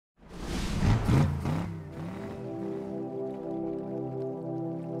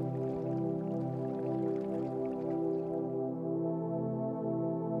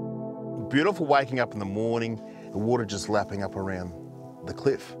beautiful waking up in the morning, the water just lapping up around the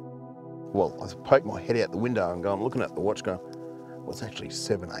cliff. Well, I poked my head out the window and I'm looking at the watch going, well, it's actually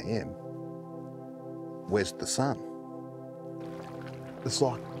 7 a.m. Where's the sun? It's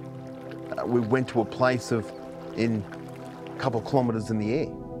like we went to a place in a couple of kilometres in the air.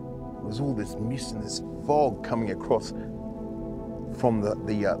 There was all this mist and this fog coming across from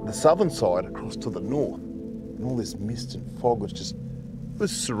the southern side across to the north. And all this mist and fog was just, it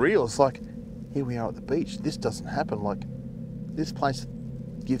was surreal. It's like, here we are at the beach. This doesn't happen. Like, this place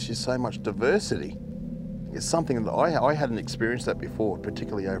gives you so much diversity. It's something that I hadn't experienced that before,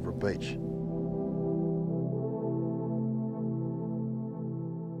 particularly over a beach.